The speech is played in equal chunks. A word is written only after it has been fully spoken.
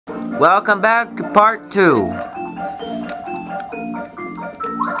Welcome back to part 2.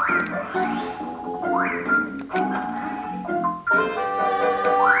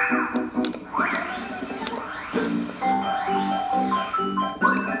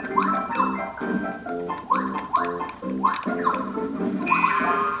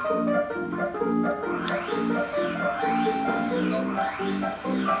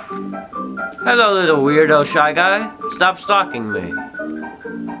 Hello, little weirdo shy guy. Stop stalking me.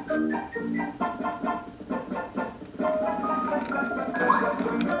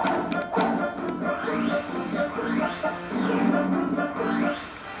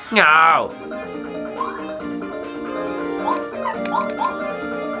 No. I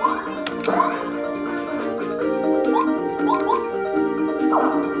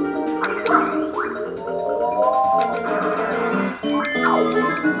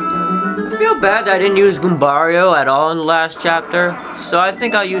feel bad that I didn't use Goombario at all in the last chapter, so I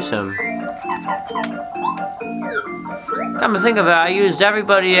think I'll use him. Come to think of it, I used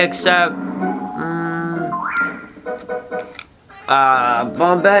everybody except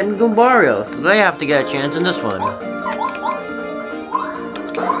Bombat and Goombario, so they have to get a chance in this one.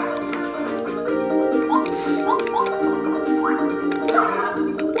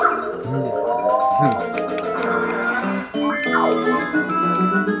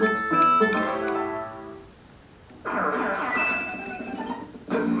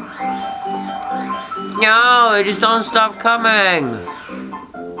 No, they just don't stop coming.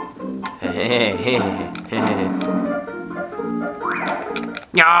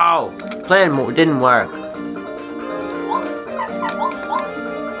 No, plan didn't work.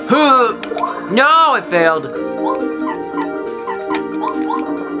 No, it failed.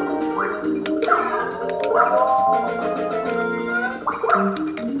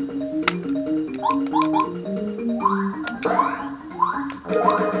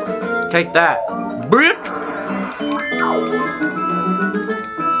 Take that. Brick.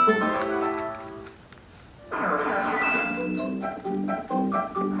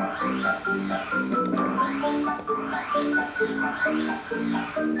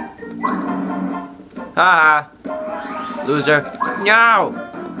 Haha. Loser. No.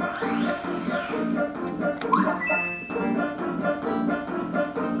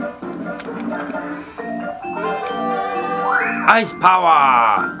 Ice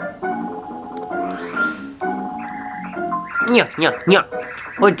power. Yeah.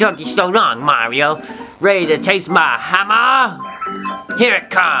 What took you so long, Mario? Ready to taste my hammer? Here it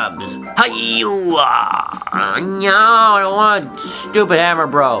comes! Hi-yah! No, I don't want stupid hammer,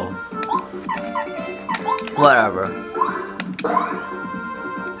 bro. Whatever.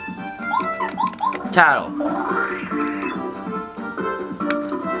 Tattle.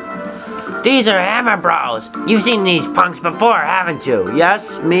 These are hammer bros. You've seen these punks before, haven't you?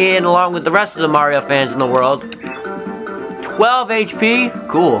 Yes, me and along with the rest of the Mario fans in the world. 12 HP?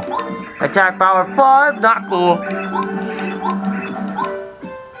 Cool. Attack power 5? Not cool.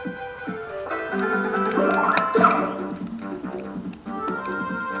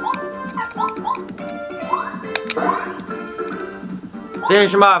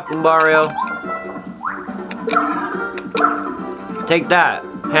 Finish him off, Goombario. Take that,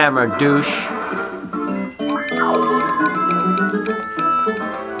 hammer douche.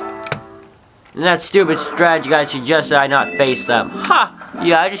 And that stupid strategy guy suggested I not face them. Ha!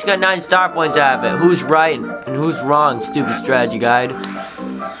 Yeah, I just got 9 star points out of it. Who's right and who's wrong, stupid strategy guide?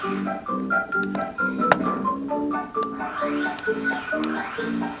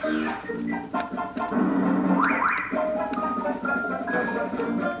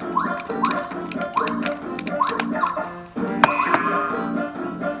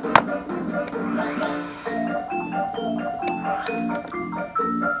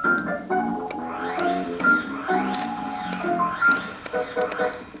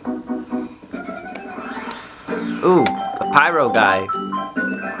 Ooh, a pyro guy.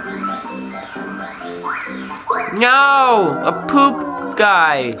 No! A poop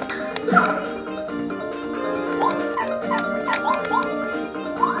guy!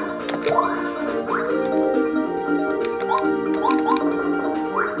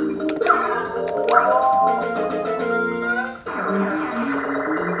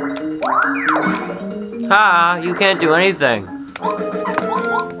 Ha! You can't do anything.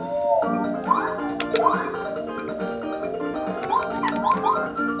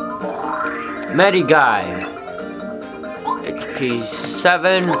 Medi guy. HP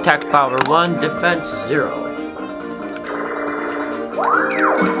 7, attack power 1, defense 0.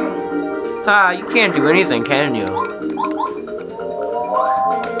 Ah, you can't do anything, can you?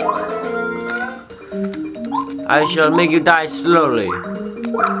 I shall make you die slowly.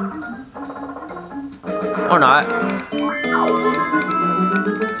 Or not.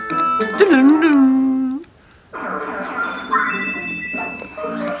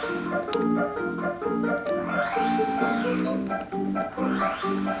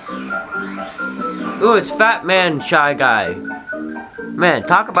 Ooh, it's Fat Man Shy Guy. Man,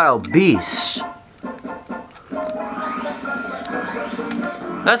 talk about obese.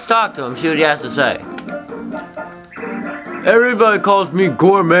 Let's talk to him, see what he has to say. Everybody calls me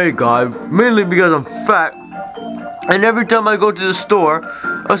Gourmet Guy, mainly because I'm fat. And every time I go to the store,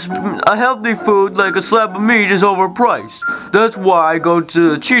 a healthy food like a slab of meat is overpriced. That's why I go to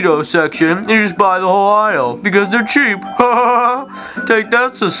the Cheeto section and just buy the whole aisle, because they're cheap. Take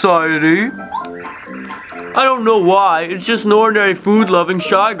that, society. I don't know why, it's just an ordinary food-loving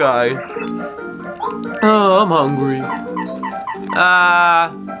shy guy. Oh, I'm hungry.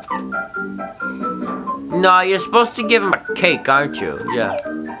 No, you're supposed to give him a cake, aren't you? Yeah.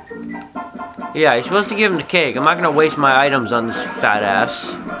 Yeah, you're supposed to give him the cake. I'm not gonna waste my items on this fat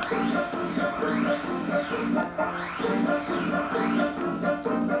ass.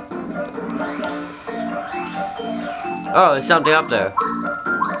 Oh, there's something up there.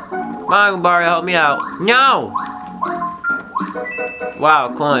 Come on, Mario, help me out. No!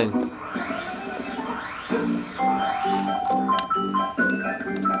 Wow, coin.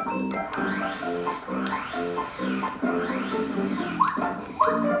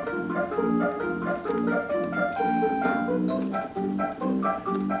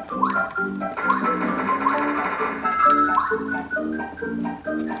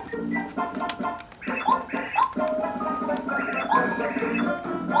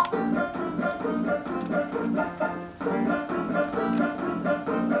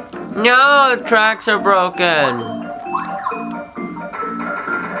 No, the tracks are broken.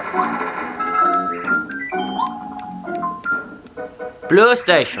 Blue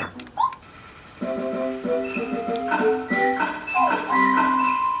station.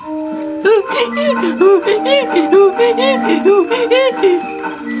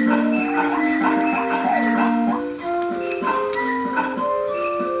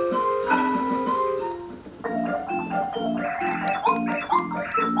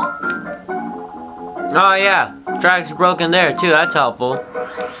 Oh yeah, tracks broken there too, that's helpful.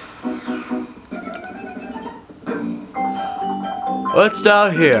 What's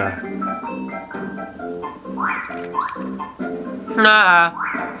down here? Nah.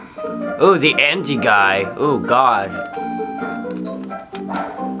 Ooh, the anti-guy. Ooh, God.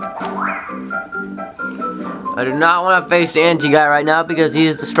 I do not want to face the anti-guy right now because he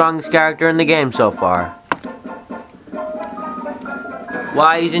is the strongest character in the game so far.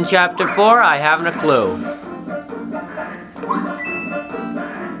 Why he's in Chapter 4, I haven't a clue.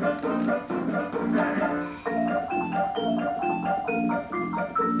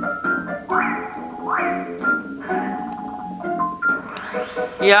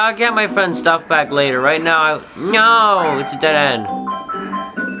 Yeah, I'll get my friend's stuff back later. Right now, no, it's a dead end.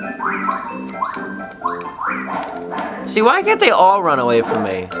 See, why can't they all run away from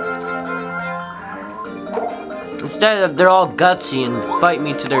me? Instead of they're all gutsy and fight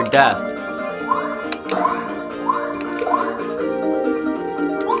me to their death.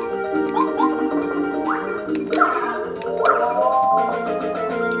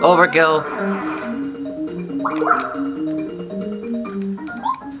 Overkill.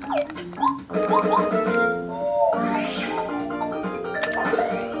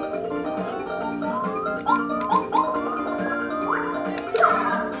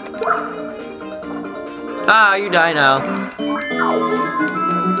 Ah, you die now.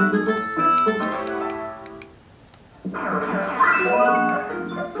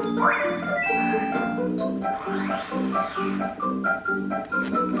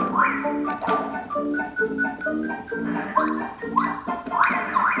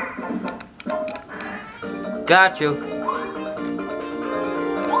 Got you.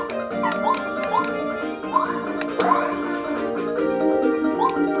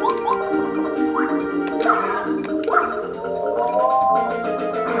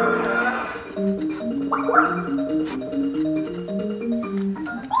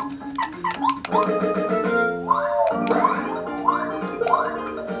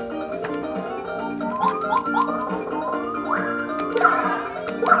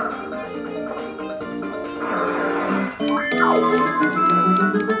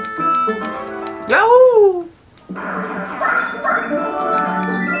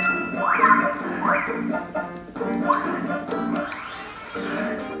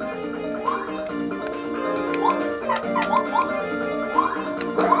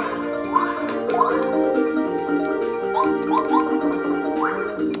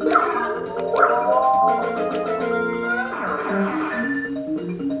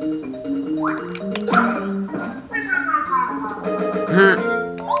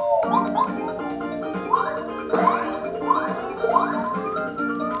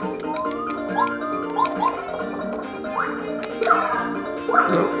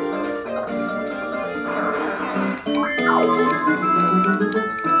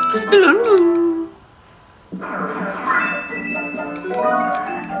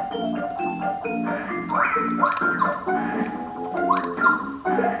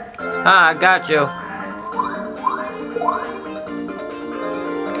 Ah, I got you.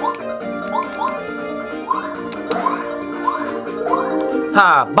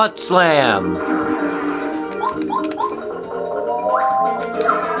 Ha, butt slam.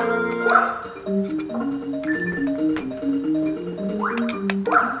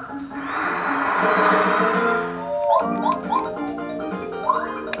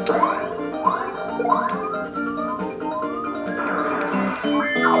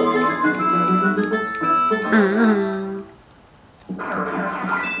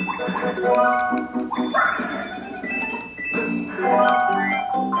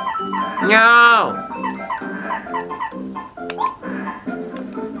 No!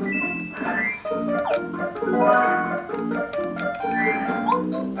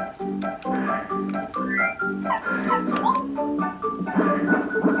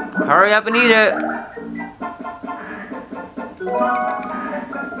 Hurry up and eat it!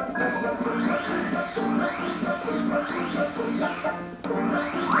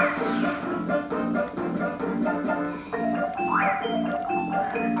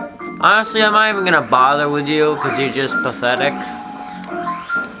 Honestly, I'm not even gonna bother with you because you're just pathetic.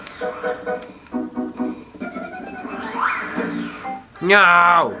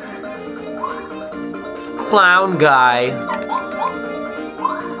 No! Clown guy.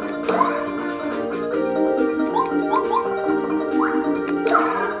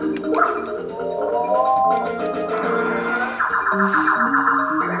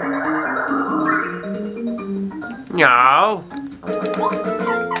 No.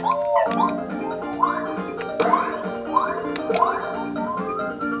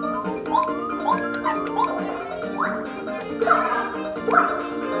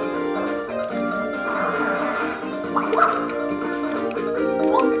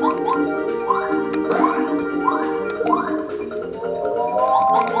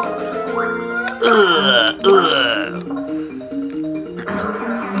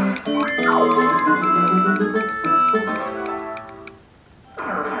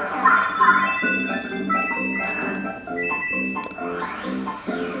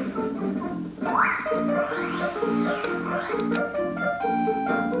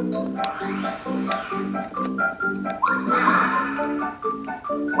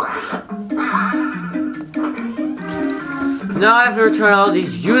 Now I have to return all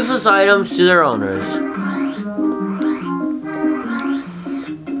these useless items to their owners.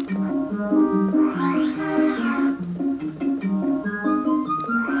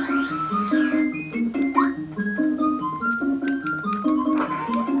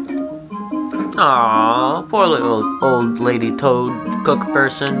 Aww, poor little old lady toad cook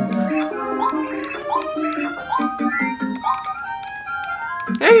person.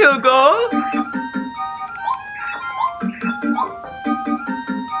 Here you go!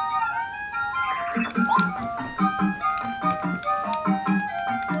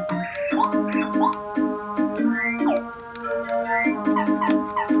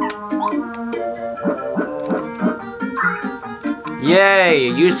 Yay,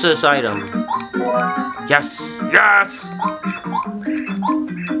 a useless item. Yes, yes!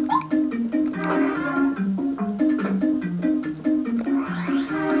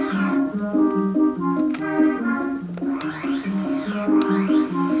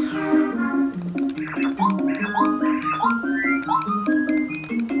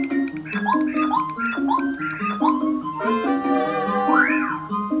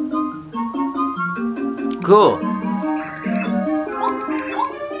 Cool.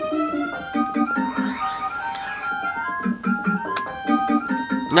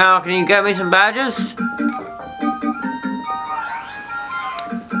 Now, can you get me some badges?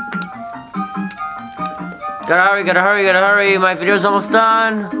 Gotta hurry, gotta hurry, gotta hurry. My video's almost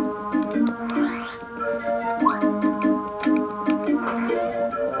done.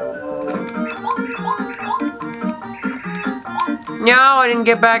 No, I didn't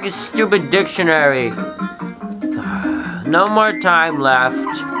get back his stupid dictionary. No more time left.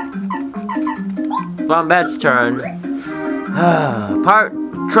 Bombette's turn. Part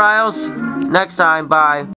trials next time. Bye.